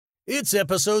It's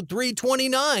episode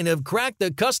 329 of Crack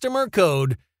the Customer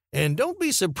Code. And don't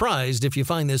be surprised if you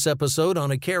find this episode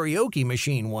on a karaoke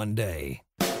machine one day.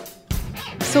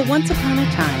 So once upon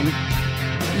a time,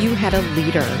 you had a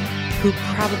leader who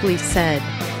probably said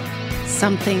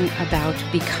something about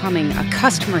becoming a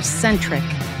customer-centric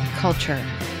culture,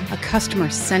 a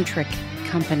customer-centric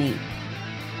company,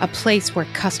 a place where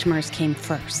customers came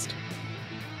first.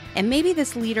 And maybe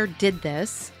this leader did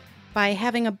this by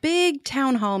having a big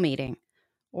town hall meeting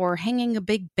or hanging a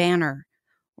big banner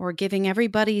or giving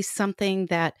everybody something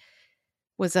that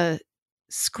was a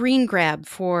screen grab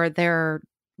for their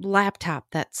laptop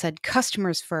that said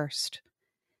customers first.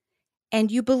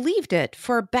 And you believed it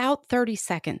for about 30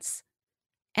 seconds.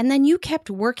 And then you kept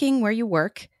working where you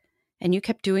work, and you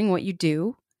kept doing what you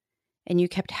do, and you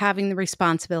kept having the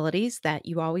responsibilities that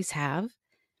you always have.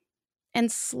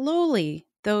 And slowly,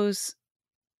 those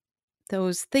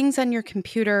things on your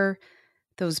computer,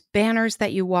 those banners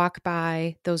that you walk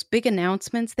by, those big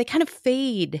announcements, they kind of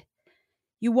fade.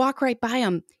 You walk right by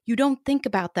them. You don't think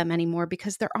about them anymore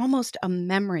because they're almost a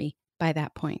memory by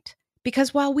that point.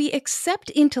 Because while we accept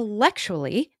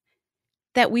intellectually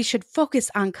that we should focus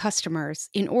on customers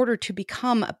in order to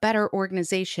become a better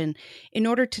organization, in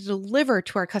order to deliver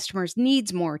to our customers'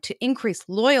 needs more, to increase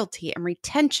loyalty and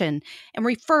retention and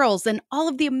referrals and all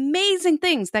of the amazing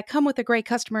things that come with a great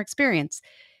customer experience,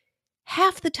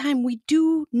 half the time we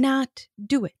do not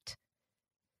do it.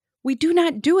 We do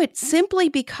not do it simply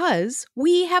because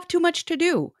we have too much to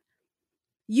do.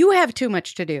 You have too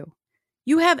much to do.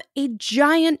 You have a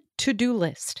giant to-do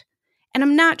list. And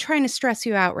I'm not trying to stress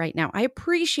you out right now. I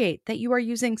appreciate that you are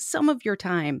using some of your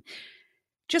time,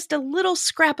 just a little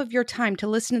scrap of your time to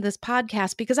listen to this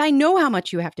podcast because I know how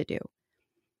much you have to do.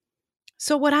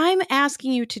 So what I'm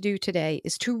asking you to do today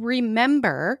is to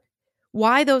remember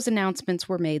why those announcements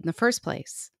were made in the first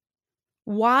place.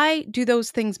 Why do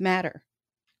those things matter?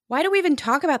 Why do we even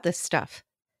talk about this stuff?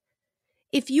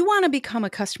 If you want to become a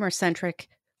customer-centric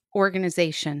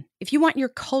organization, if you want your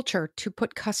culture to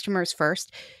put customers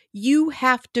first, you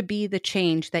have to be the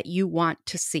change that you want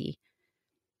to see.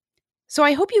 So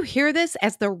I hope you hear this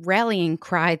as the rallying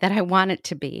cry that I want it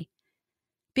to be,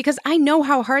 because I know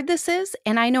how hard this is,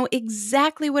 and I know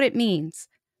exactly what it means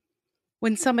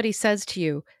when somebody says to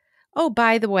you, "Oh,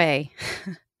 by the way,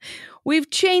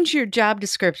 we've changed your job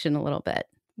description a little bit."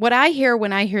 What I hear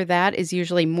when I hear that is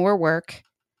usually more work,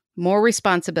 more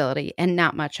responsibility, and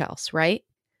not much else, right?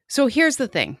 So here's the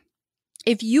thing.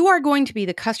 If you are going to be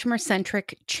the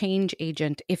customer-centric change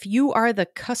agent, if you are the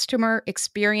customer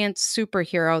experience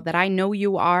superhero that I know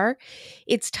you are,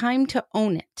 it's time to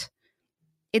own it.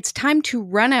 It's time to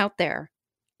run out there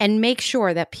and make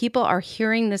sure that people are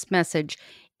hearing this message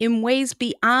in ways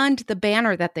beyond the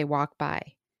banner that they walk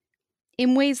by,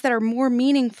 in ways that are more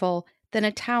meaningful than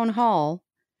a town hall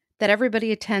that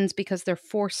everybody attends because they're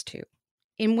forced to,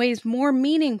 in ways more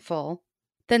meaningful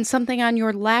than something on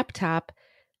your laptop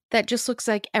that just looks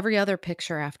like every other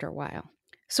picture after a while.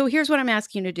 So here's what I'm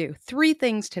asking you to do. 3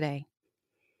 things today.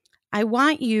 I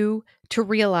want you to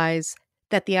realize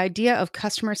that the idea of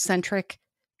customer-centric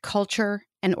culture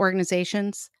and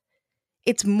organizations,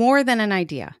 it's more than an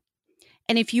idea.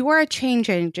 And if you are a change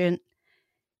agent,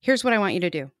 here's what I want you to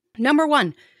do. Number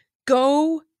 1,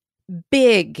 go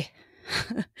big.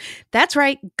 That's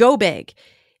right, go big.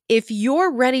 If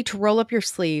you're ready to roll up your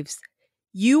sleeves,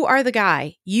 you are the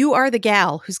guy, you are the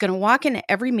gal who's going to walk into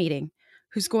every meeting,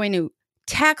 who's going to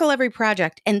tackle every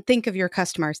project and think of your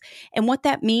customers. And what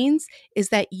that means is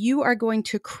that you are going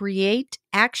to create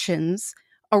actions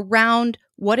around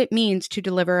what it means to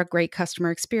deliver a great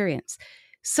customer experience.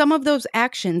 Some of those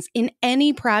actions in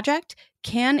any project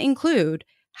can include,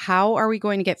 how are we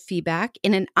going to get feedback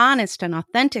in an honest and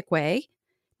authentic way?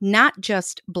 Not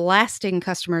just blasting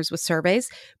customers with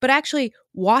surveys, but actually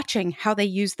watching how they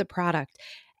use the product,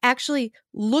 actually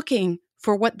looking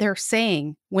for what they're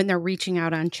saying when they're reaching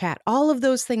out on chat, all of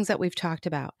those things that we've talked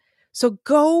about. So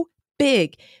go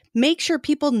big. Make sure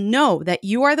people know that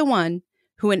you are the one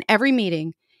who in every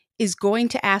meeting is going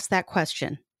to ask that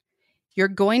question. You're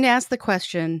going to ask the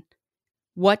question,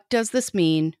 what does this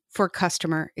mean for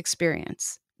customer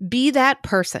experience? Be that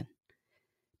person.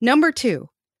 Number 2,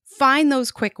 find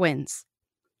those quick wins.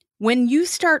 When you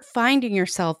start finding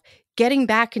yourself getting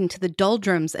back into the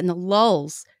doldrums and the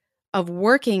lulls of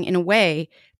working in a way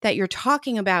that you're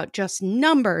talking about just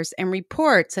numbers and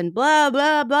reports and blah,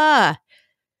 blah, blah,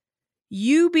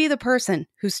 you be the person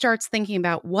who starts thinking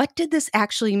about, what did this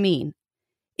actually mean?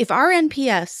 If our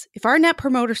NPS, if our Net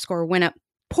Promoter Score went up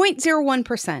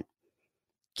 0.01%,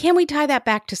 can we tie that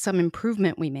back to some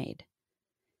improvement we made?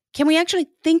 Can we actually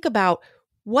think about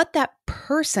what that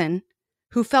person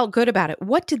who felt good about it.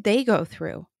 What did they go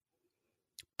through?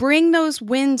 Bring those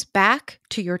wins back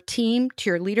to your team, to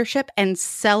your leadership, and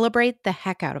celebrate the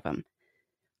heck out of them.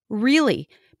 Really,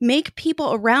 make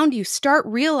people around you start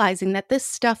realizing that this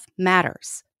stuff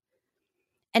matters.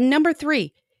 And number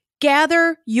 3,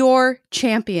 gather your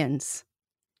champions.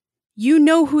 You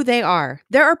know who they are.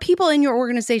 There are people in your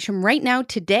organization right now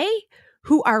today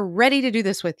who are ready to do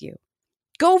this with you.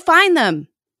 Go find them.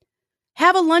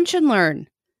 Have a lunch and learn.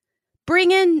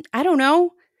 Bring in,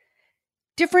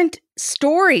 different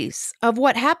stories of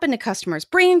what happened to customers.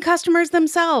 Bring in customers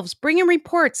themselves. Bring in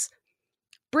reports.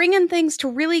 Bring in things to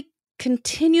really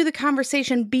continue the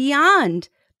conversation beyond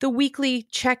the weekly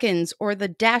check-ins or the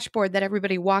dashboard that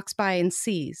everybody walks by and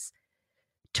sees.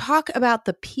 Talk about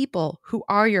the people who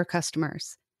are your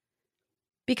customers.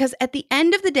 Because at the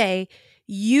end of the day,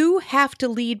 you have to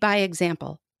lead by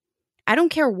example. I don't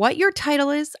care what your title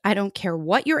is. I don't care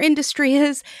what your industry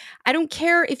is. I don't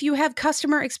care if you have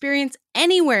customer experience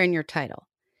anywhere in your title.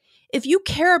 If you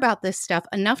care about this stuff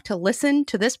enough to listen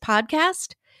to this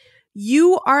podcast,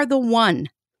 you are the one.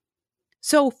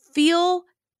 So feel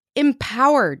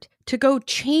empowered to go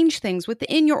change things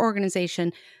within your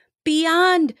organization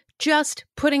beyond just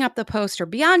putting up the poster,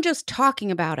 beyond just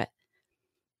talking about it.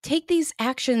 Take these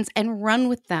actions and run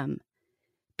with them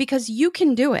because you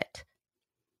can do it.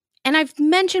 And I've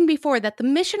mentioned before that the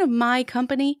mission of my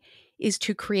company is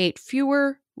to create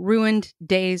fewer ruined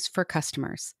days for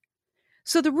customers.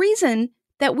 So the reason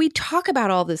that we talk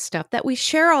about all this stuff, that we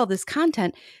share all this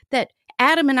content, that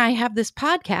Adam and I have this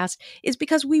podcast is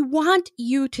because we want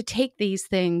you to take these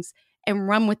things and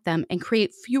run with them and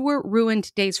create fewer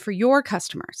ruined days for your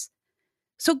customers.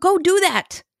 So go do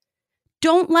that.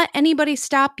 Don't let anybody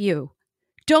stop you.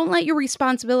 Don't let your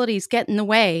responsibilities get in the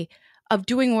way of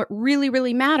doing what really,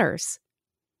 really matters.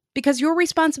 Because your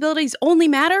responsibilities only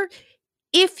matter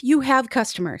if you have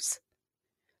customers.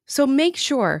 So make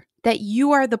sure that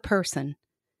you are the person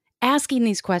asking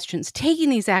these questions, taking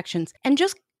these actions, and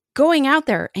just going out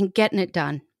there and getting it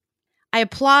done. I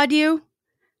applaud you.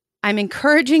 I'm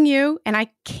encouraging you, and I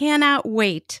cannot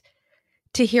wait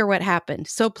to hear what happened.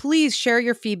 So please share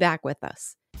your feedback with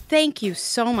us. Thank you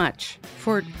so much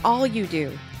for all you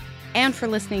do and for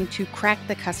listening to Crack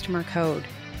the Customer Code.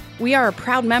 We are a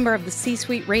proud member of the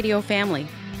C-Suite Radio family.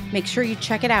 Make sure you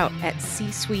check it out at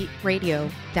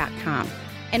csuiteradio.com.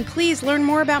 And please learn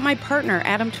more about my partner,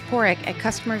 Adam Toporek, at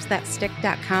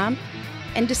customersthatstick.com,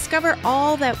 and discover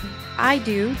all that I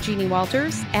do, Jeannie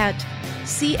Walters, at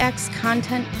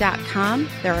cxcontent.com.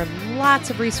 There are lots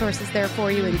of resources there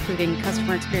for you, including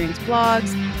customer experience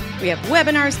blogs. We have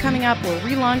webinars coming up. We're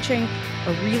relaunching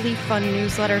a really fun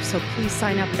newsletter, so please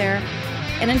sign up there.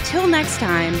 And until next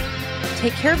time,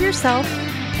 take care of yourself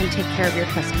and take care of your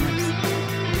customers.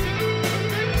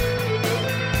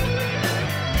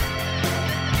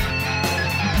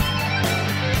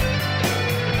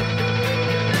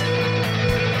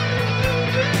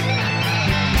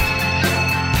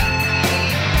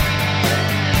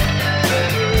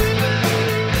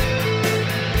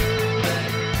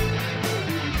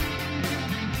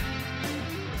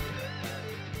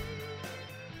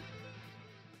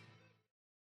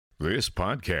 This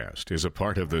podcast is a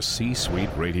part of the C-Suite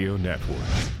Radio Network.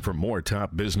 For more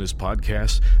top business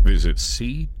podcasts, visit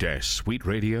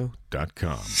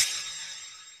c-suiteradio.com.